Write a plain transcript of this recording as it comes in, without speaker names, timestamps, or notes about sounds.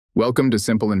Welcome to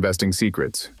Simple Investing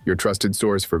Secrets, your trusted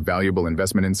source for valuable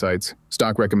investment insights,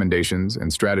 stock recommendations,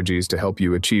 and strategies to help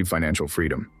you achieve financial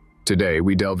freedom. Today,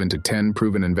 we delve into 10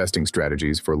 proven investing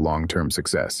strategies for long-term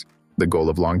success. The goal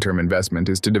of long-term investment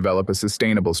is to develop a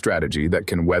sustainable strategy that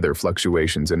can weather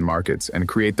fluctuations in markets and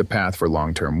create the path for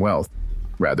long-term wealth,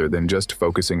 rather than just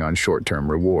focusing on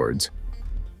short-term rewards.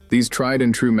 These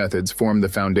tried-and-true methods form the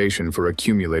foundation for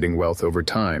accumulating wealth over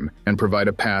time and provide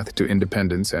a path to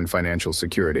independence and financial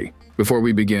security. Before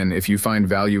we begin, if you find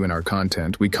value in our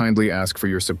content, we kindly ask for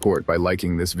your support by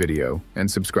liking this video and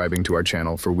subscribing to our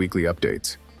channel for weekly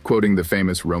updates. Quoting the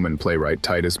famous Roman playwright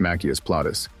Titus Maccius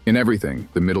Plautus, "In everything,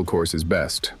 the middle course is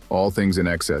best. All things in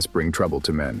excess bring trouble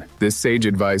to men." This sage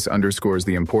advice underscores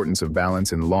the importance of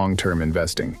balance in long-term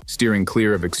investing, steering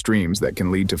clear of extremes that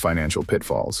can lead to financial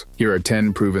pitfalls. Here are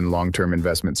 10 proven long-term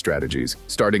investment strategies,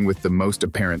 starting with the most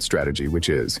apparent strategy, which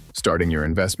is starting your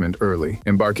investment early.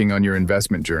 Embarking on your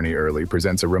investment journey early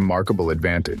presents a remarkable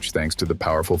advantage thanks to the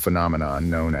powerful phenomenon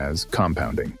known as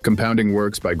compounding. Compounding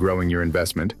works by growing your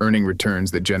investment, earning returns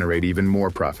that generate even more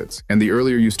profits. And the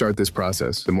earlier you start this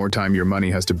process, the more time your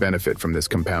money has to benefit from this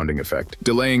compounding effect.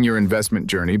 Delaying your investment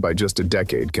journey by just a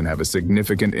decade can have a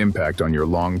significant impact on your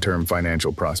long-term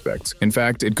financial prospects. In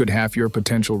fact, it could halve your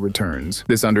potential returns.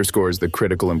 This underscores the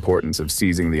critical importance of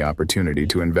seizing the opportunity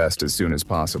to invest as soon as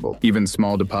possible. Even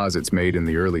small deposits made in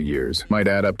the early years might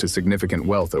add up to significant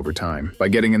wealth over time. By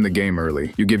getting in the game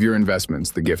early, you give your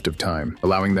investments the gift of time,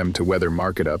 allowing them to weather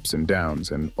market ups and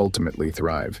downs and ultimately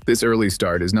thrive. This early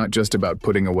start is not just about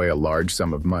putting away a large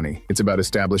sum of money. It's about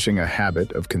establishing a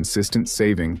habit of consistent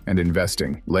saving and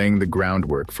investing, laying the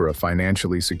groundwork for a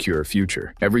financially secure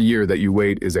future. Every year that you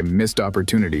wait is a missed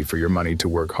opportunity for your money to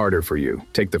work harder for you.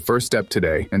 Take the first step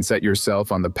today and set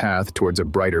yourself on the path towards a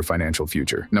brighter financial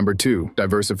future. Number 2,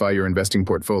 diversify your investing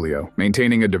portfolio.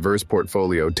 Maintaining a diverse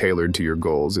portfolio tailored to your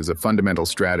goals is a fundamental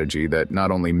strategy that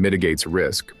not only mitigates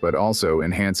risk, but also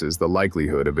enhances the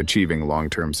likelihood of achieving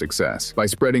long-term success. By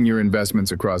spreading your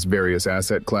investments across various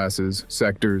asset classes,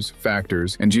 sectors,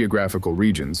 factors, and geographical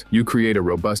regions, you create a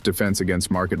robust defense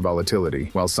against market volatility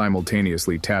while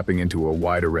simultaneously tapping into a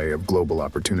wide array of global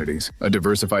opportunities. A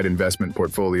diversified investment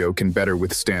portfolio can better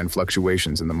withstand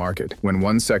fluctuations in the market. When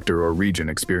one sector or region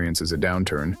experiences a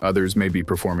downturn, others may be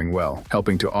performing well,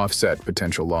 helping to offset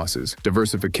potential losses.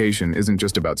 Diversification isn't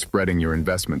just about spreading your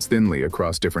investments thinly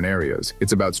across different areas.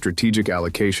 It's about strategic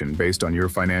allocation based on your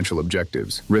financial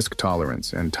objectives, risk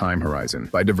tolerance, and time horizon.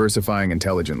 By diversifying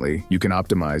intelligently, you can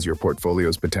optimize your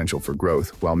portfolio's potential for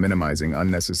growth while minimizing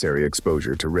unnecessary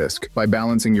exposure to risk. By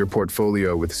balancing your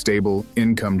portfolio with stable,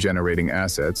 income-generating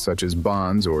assets such as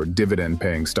bonds or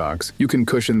dividend-paying stocks, you can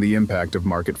cushion the impact of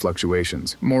market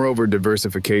fluctuations. Moreover,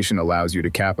 diversification allows you to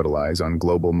capitalize on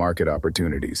global market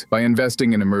opportunities. By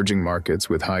investing in emerging markets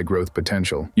with high growth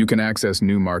potential, you can access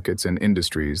new markets and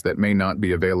industries that may not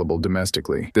be available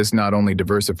domestically. This not only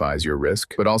diversifies your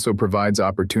risk, but also provides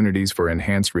opportunities for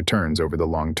enhanced returns over the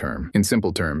long term. In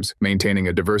simple terms, maintaining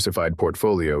a diversified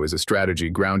portfolio is a strategy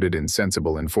grounded in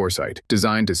sensible and foresight,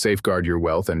 designed to safeguard your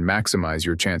wealth and maximize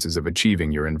your chances of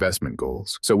achieving your investment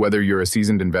goals. So whether you're a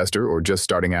seasoned investor or just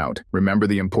starting out, remember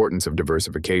the importance of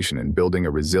diversification in building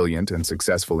a resilient and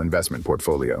successful investment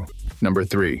portfolio. Number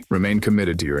 3, remain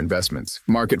committed to your investments.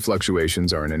 Market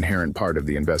fluctuations are an inherent part of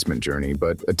the investment journey,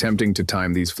 but attempting to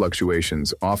time these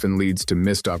fluctuations often leads to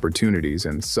missed opportunities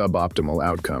and suboptimal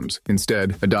outcomes.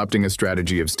 Instead, adopting a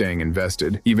strategy of staying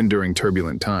invested, even during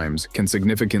turbulent times, can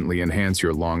significantly enhance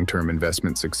your long-term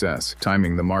investment success.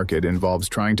 Timing the market involves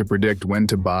trying to predict when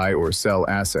to buy or sell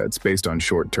assets based on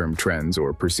short-term trends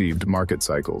or perceived market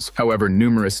cycles. However,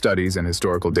 numerous studies and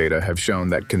historical data have shown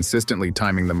that consistently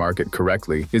timing the market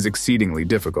correctly is exceedingly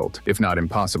difficult, if not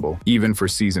impossible, even for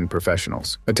seasoned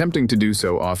professionals. Attempting to do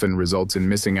so often results in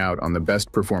missing out on the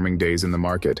best-performing days in the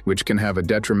market, which can have a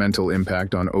detrimental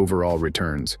impact on overall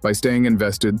returns. By staying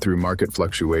invested through market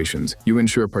fluctuations, you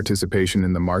ensure participation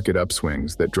in the market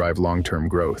upswings that drive long-term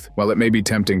growth. While it may be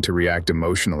tempting to react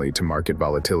emotionally to market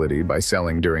volatility by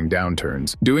selling during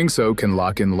downturns, doing so can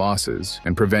lock in losses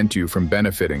and prevent you from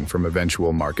benefiting from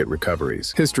eventual market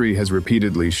recoveries. History has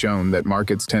repeatedly shown that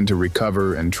markets tend to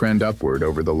recover and trend upward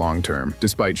over the long term,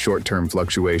 despite short-term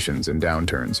fluctuations and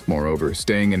downturns. Moreover,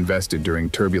 staying invested during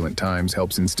turbulent times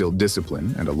helps instill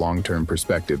discipline and a long-term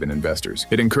perspective in investors.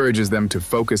 It encourages them to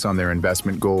focus on on their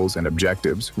investment goals and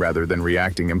objectives rather than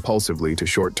reacting impulsively to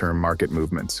short-term market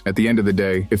movements. At the end of the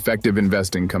day, effective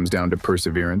investing comes down to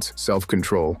perseverance,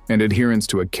 self-control, and adherence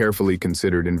to a carefully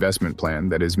considered investment plan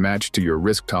that is matched to your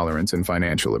risk tolerance and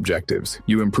financial objectives.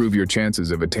 You improve your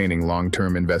chances of attaining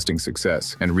long-term investing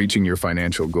success and reaching your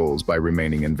financial goals by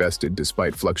remaining invested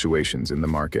despite fluctuations in the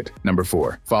market. Number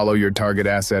 4. Follow your target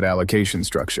asset allocation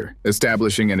structure.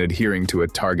 Establishing and adhering to a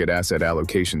target asset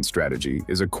allocation strategy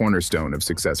is a cornerstone of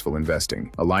successful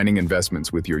investing, aligning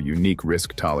investments with your unique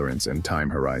risk tolerance and time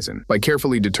horizon. By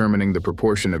carefully determining the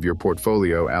proportion of your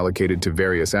portfolio allocated to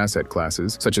various asset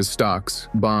classes, such as stocks,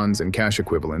 bonds, and cash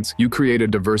equivalents, you create a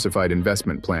diversified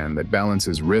investment plan that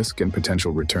balances risk and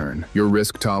potential return. Your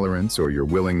risk tolerance, or your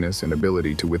willingness and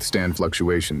ability to withstand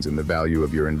fluctuations in the value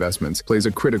of your investments, plays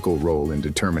a critical role in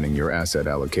determining your asset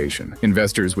allocation.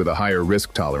 Investors with a higher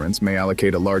risk tolerance may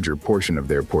allocate a larger portion of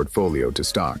their portfolio to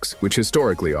stocks, which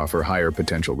historically offer higher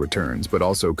potential returns but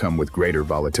also come with greater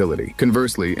volatility.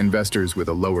 Conversely, investors with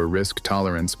a lower risk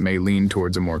tolerance may lean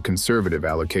towards a more conservative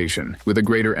allocation, with a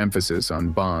greater emphasis on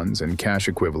bonds and cash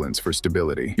equivalents for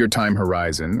stability. Your time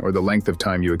horizon, or the length of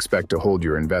time you expect to hold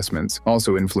your investments,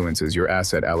 also influences your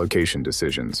asset allocation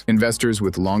decisions. Investors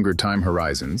with longer time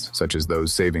horizons, such as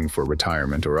those saving for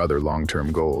retirement or other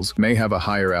long-term goals, may have a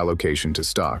higher allocation to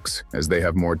stocks, as they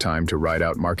have more time to ride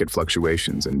out market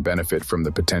fluctuations and benefit from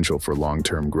the potential for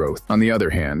long-term growth. On the other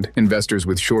hand, investors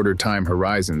with shorter time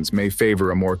horizons may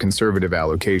favor a more conservative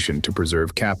allocation to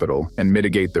preserve capital and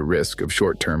mitigate the risk of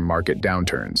short-term market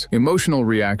downturns. Emotional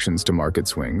reactions to market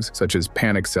swings, such as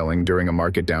panic selling during a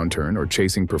market downturn or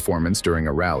chasing performance during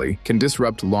a rally, can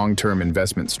disrupt long-term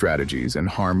investment strategies and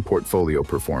harm portfolio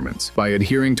performance. By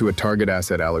adhering to a target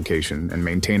asset allocation and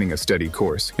maintaining a steady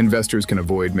course, investors can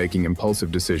avoid making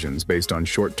impulsive decisions based on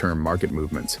short-term market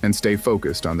movements and stay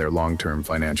focused on their long-term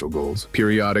financial goals.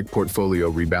 Periodic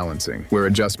portfolio rebalancing, where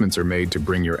adjustments are made to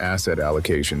bring your asset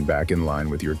allocation back in line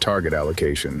with your target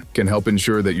allocation, can help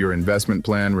ensure that your investment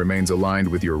plan remains aligned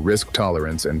with your risk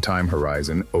tolerance and time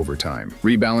horizon over time.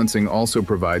 Rebalancing also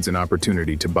provides an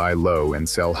opportunity to buy low and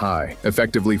sell high,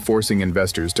 effectively forcing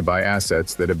investors to buy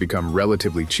assets that have become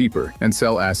relatively cheaper and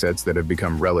sell assets that have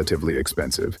become relatively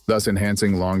expensive, thus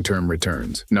enhancing long-term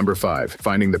returns. Number 5.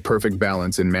 Finding the perfect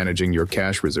balance in managing your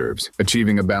cash reserves.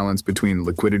 Achieving a balance between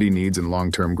liquidity needs and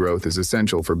long-term growth is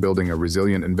essential for building a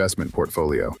resilient investment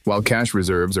portfolio. While cash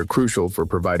reserves are crucial for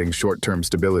providing short-term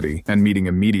stability and meeting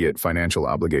immediate financial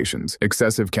obligations,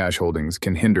 excessive cash holdings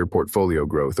can hinder portfolio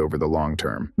growth over the long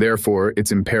term. Therefore,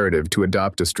 it's imperative to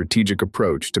adopt a strategic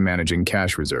approach to managing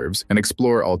cash reserves and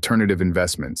explore alternative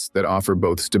investments that offer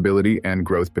both stability and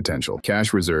growth potential.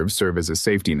 Cash reserves serve as a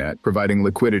safety net, providing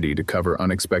liquidity to cover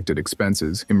unexpected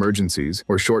expenses, emergencies,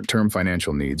 or short-term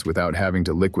financial needs without having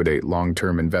to liquidate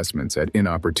long-term investments at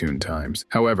inopportune times.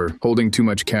 However, holding too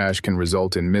much cash can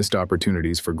result in missed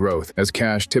opportunities for growth, as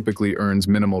cash typically earns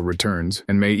minimal returns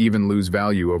and may even lose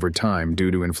value over time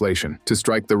due to inflation. To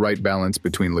strike the right balance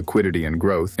between liquidity and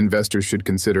growth, investors should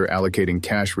consider allocating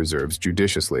cash reserves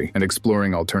judiciously and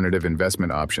exploring alternative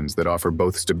investment options that offer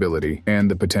both stability and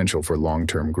the potential for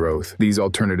long-term growth. These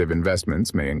alternative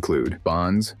investments may include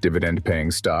bonds,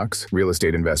 dividend-paying stocks, real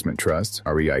estate investment trusts,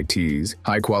 REITs,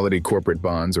 high-quality corporate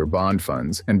bonds or bond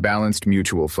funds, and balanced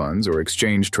mutual funds or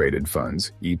exchange-traded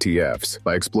funds, ETFs.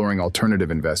 By exploring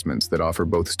alternative investments that offer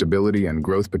both stability and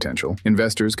growth potential,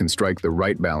 investors can strike the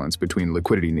right balance between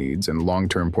liquidity needs and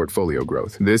long-term portfolio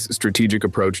growth. This strategic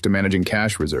approach to managing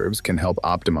cash reserves can help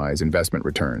optimize investment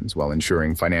returns while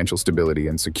ensuring financial stability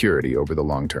and security over the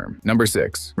long term. Number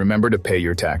 6. Remember to pay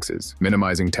your taxes.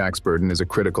 Minimizing tax burden is a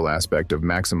critical aspect of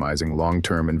maximizing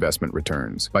long-term investment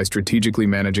returns. By strategically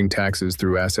managing taxes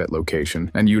through asset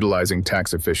location and utilizing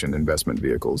tax-efficient investment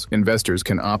vehicles, investors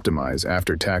can optimize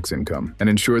after-tax income and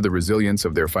ensure the resilience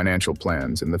of their financial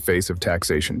plans in the face of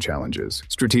taxation challenges.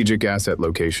 Strategic asset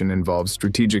location involves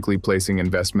strategically placing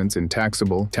investments in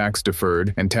taxable,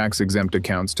 tax-deferred, and tax-exempt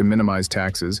accounts to minimize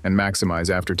taxes and maximize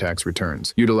after-tax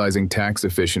returns. Utilizing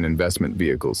tax-efficient investment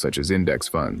vehicles such as index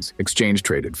funds,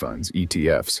 exchange-traded funds,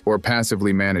 ETFs, or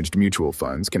passively managed mutual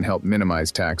funds can help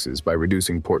minimize taxes by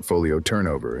reducing portfolio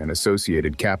turnover and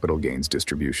associated capital gains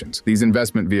distributions. These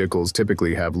investment vehicles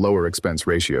typically have lower expense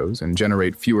ratios and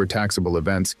generate fewer taxable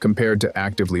events compared to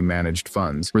actively managed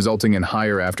funds, resulting in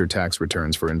higher after-tax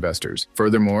returns for investors.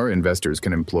 Furthermore, investors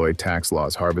can employ tax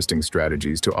loss harvesting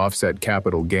strategies to offset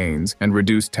capital gains and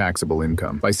reduce taxable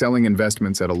income. By selling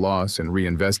investments at a loss and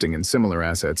reinvesting in similar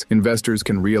assets, investors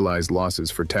can realize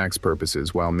losses for tax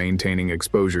purposes while maintaining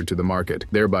exposure to the market,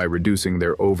 thereby reducing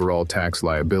their overall tax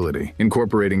liability.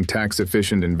 Incorporating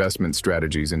tax-efficient investment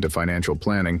strategies into financial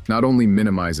planning not only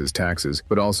minimizes taxes,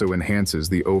 but also also enhances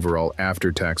the overall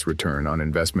after-tax return on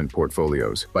investment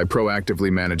portfolios. By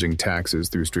proactively managing taxes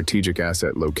through strategic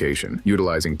asset location,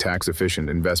 utilizing tax-efficient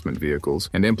investment vehicles,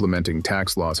 and implementing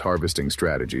tax loss harvesting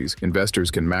strategies,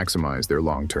 investors can maximize their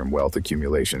long-term wealth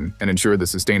accumulation and ensure the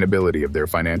sustainability of their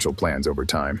financial plans over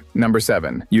time. Number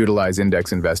 7. Utilize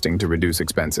index investing to reduce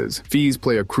expenses. Fees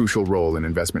play a crucial role in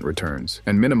investment returns,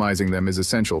 and minimizing them is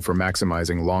essential for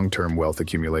maximizing long-term wealth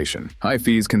accumulation. High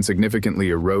fees can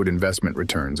significantly erode investment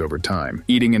returns over time,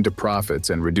 eating into profits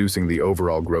and reducing the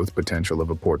overall growth potential of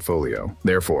a portfolio.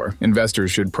 Therefore,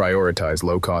 investors should prioritize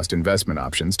low-cost investment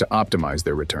options to optimize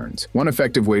their returns. One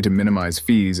effective way to minimize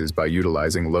fees is by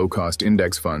utilizing low-cost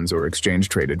index funds or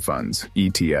exchange-traded funds,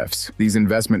 ETFs. These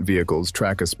investment vehicles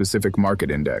track a specific market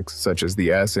index, such as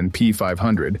the S&P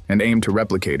 500, and aim to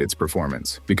replicate its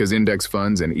performance. Because index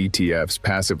funds and ETFs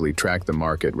passively track the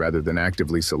market rather than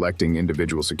actively selecting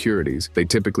individual securities, they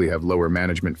typically have lower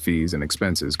management fees and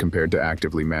expenses compared to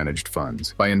actively managed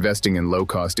funds. By investing in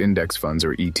low-cost index funds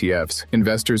or ETFs,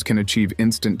 investors can achieve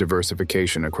instant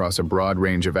diversification across a broad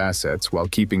range of assets while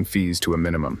keeping fees to a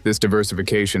minimum. This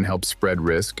diversification helps spread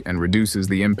risk and reduces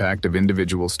the impact of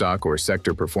individual stock or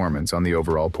sector performance on the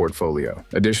overall portfolio.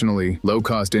 Additionally,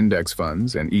 low-cost index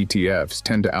funds and ETFs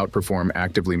tend to outperform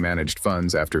actively managed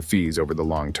funds after fees over the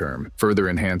long term, further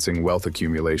enhancing wealth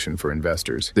accumulation for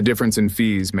investors. The difference in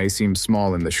fees may seem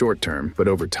small in the short term, but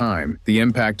over time, the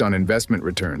impact on investment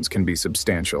returns can be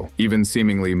substantial. Even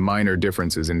seemingly minor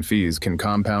differences in fees can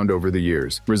compound over the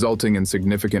years, resulting in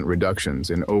significant reductions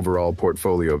in overall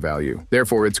portfolio value.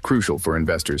 Therefore, it's crucial for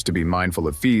investors to be mindful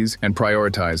of fees and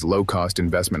prioritize low-cost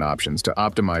investment options to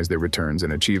optimize their returns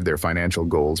and achieve their financial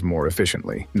goals more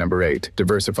efficiently. Number 8.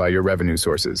 Diversify your revenue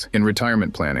sources. In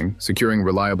retirement planning, securing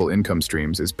reliable income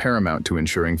streams is paramount to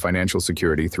ensuring financial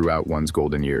security throughout one's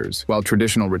golden years. While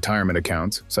traditional retirement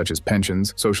accounts, such as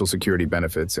pensions, social security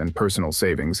benefits, and personal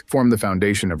savings, form the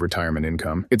foundation of retirement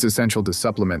income, it's essential to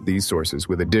supplement these sources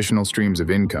with additional streams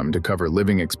of income to cover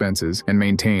living expenses and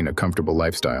maintain a comfortable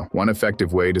lifestyle. One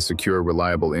effective way to secure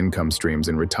reliable income streams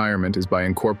in retirement is by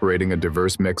incorporating a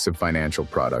diverse mix of financial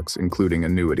products, including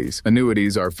annuities.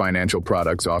 Annuities are financial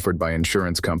products offered by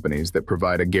insurance companies that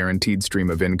provide a guaranteed stream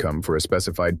of income for a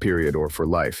specified period or for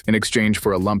life, in exchange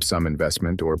for a lump sum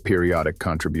investment or periodic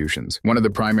contributions. One of the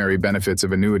primary benefits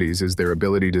of annuities is their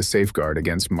ability to safeguard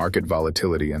against market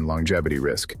volatility and longevity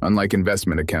risk. Unlike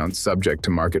investment accounts subject to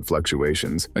market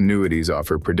fluctuations, annuities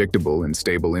offer predictable and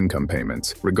stable income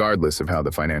payments, regardless of how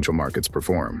the financial markets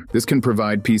perform. This can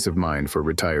provide peace of mind for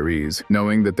retirees,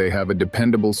 knowing that they have a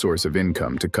dependable source of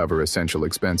income to cover essential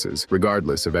expenses,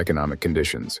 regardless of economic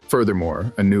conditions.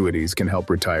 Furthermore, annuities can help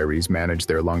retirees manage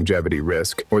their longevity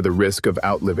risk or the risk of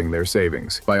outliving their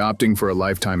savings. By opting for a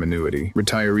lifetime annuity,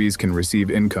 retirees can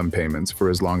receive income payments for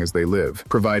as long as they live,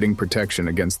 providing protection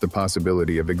against the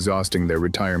possibility of exhausting their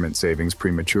retirement savings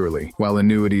prematurely. While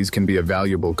annuities can be a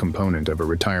valuable component of a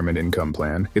retirement income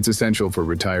plan, it's essential for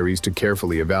retirees to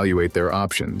carefully evaluate their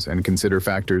options and consider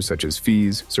factors such as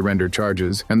fees, surrender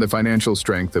charges, and the financial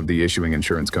strength of the issuing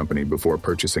insurance company before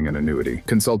purchasing an annuity.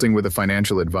 Consulting with a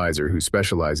financial advisor who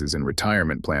specializes in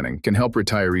retirement planning can help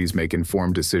retirees make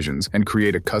informed decisions and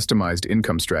create a customized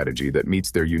income strategy that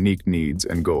meets their unique needs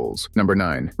and goals. Number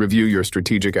 9. Review your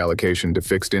strategic allocation to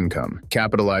fixed income.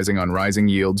 Capitalizing on rising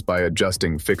yields by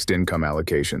adjusting fixed income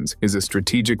allocations is a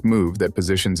strategic move that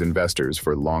positions investors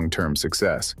for long-term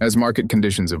success. As market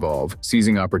conditions evolve,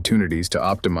 seizing opportunities to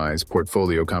optimize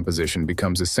portfolio composition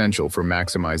becomes essential for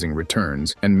maximizing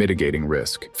returns and mitigating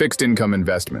risk. Fixed income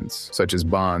investments, such as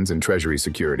bonds and treasury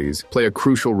securities, play a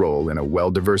crucial role in a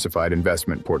well-diversified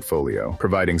investment portfolio,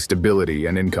 providing stability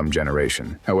and income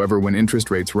generation. However, when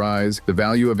interest rates rise, the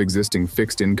value of existing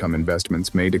fixed income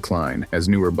investments may decline as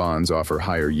newer bonds offer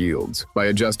higher yields. By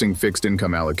adjusting fixed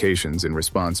income allocations in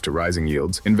response to rising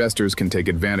yields, investors can take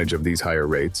advantage of these higher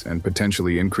rates and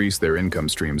potentially increase their income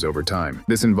streams over time.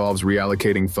 This involves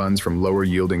reallocating funds from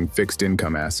lower-yielding fixed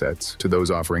income assets to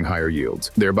those offering higher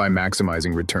yields, thereby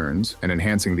maximizing returns and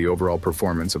enhancing the overall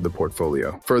performance of the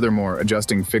portfolio. Furthermore,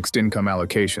 adjusting fixed income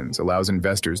allocations allows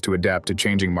investors to adapt to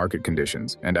changing market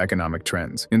conditions and economic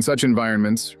trends. In such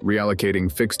environments,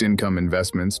 reallocating fixed income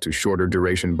investments to shorter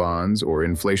duration bonds or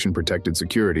inflation-protected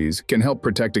securities can help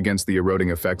protect against the eroding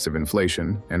effects of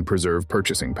inflation and preserve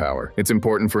purchasing power. It's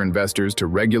important for investors to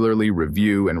regularly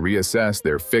review and reassess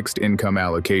their fixed income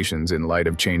allocations in light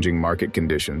of changing market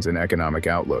conditions and economic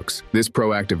outlooks. This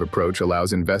proactive approach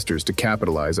allows investors to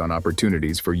capitalize on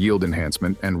opportunities for yield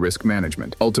enhancement and risk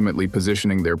management, ultimately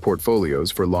positioning their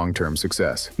portfolios for long-term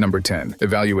success. Number 10.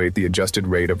 Evaluate the adjusted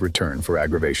rate of return for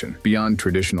aggravation. Beyond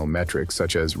traditional metrics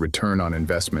such as return on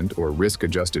investment or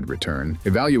risk-adjusted return,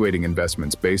 evaluate Evaluating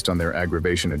investments based on their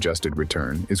aggravation-adjusted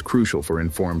return is crucial for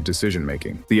informed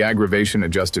decision-making. The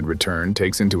aggravation-adjusted return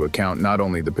takes into account not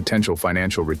only the potential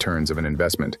financial returns of an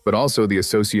investment, but also the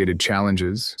associated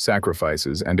challenges,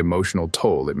 sacrifices, and emotional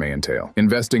toll it may entail.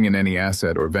 Investing in any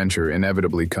asset or venture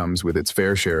inevitably comes with its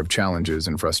fair share of challenges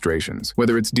and frustrations.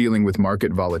 Whether it's dealing with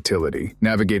market volatility,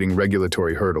 navigating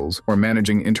regulatory hurdles, or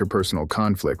managing interpersonal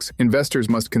conflicts, investors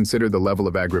must consider the level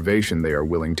of aggravation they are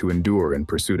willing to endure in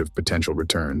pursuit of potential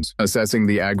returns. Assessing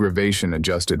the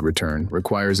aggravation-adjusted return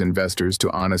requires investors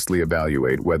to honestly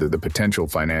evaluate whether the potential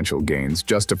financial gains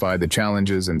justify the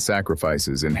challenges and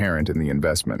sacrifices inherent in the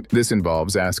investment. This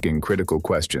involves asking critical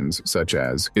questions such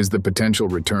as, is the potential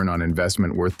return on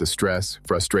investment worth the stress,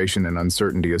 frustration, and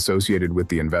uncertainty associated with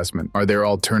the investment? Are there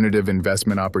alternative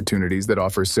investment opportunities that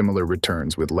offer similar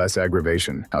returns with less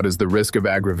aggravation? How does the risk of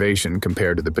aggravation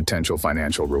compare to the potential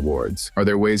financial rewards? Are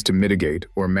there ways to mitigate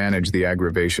or manage the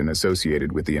aggravation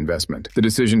associated with the investment? The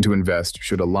decision to invest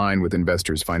should align with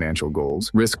investors' financial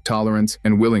goals, risk tolerance,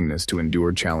 and willingness to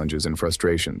endure challenges and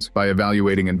frustrations. By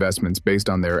evaluating investments based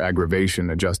on their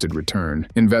aggravation-adjusted return,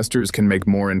 investors can make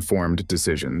more informed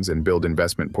decisions and build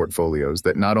investment portfolios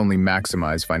that not only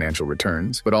maximize financial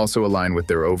returns, but also align with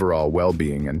their overall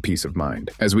well-being and peace of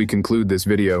mind. As we conclude this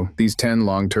video, these 10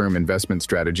 long-term investment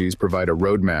strategies provide a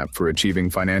roadmap for achieving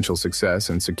financial success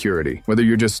and security. Whether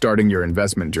you're just starting your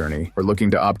investment journey or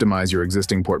looking to optimize your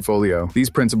existing portfolio, these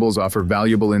principles offer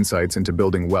valuable insights into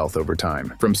building wealth over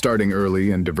time. From starting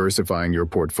early and diversifying your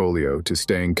portfolio to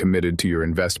staying committed to your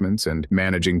investments and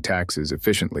managing taxes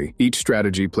efficiently, each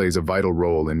strategy plays a vital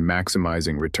role in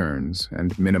maximizing returns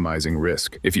and minimizing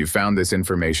risk. If you found this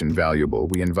information valuable,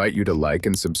 we invite you to like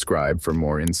and subscribe for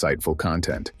more insightful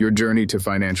content. Your journey to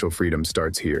financial freedom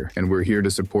starts here, and we're here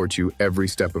to support you every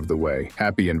step of the way.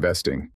 Happy investing!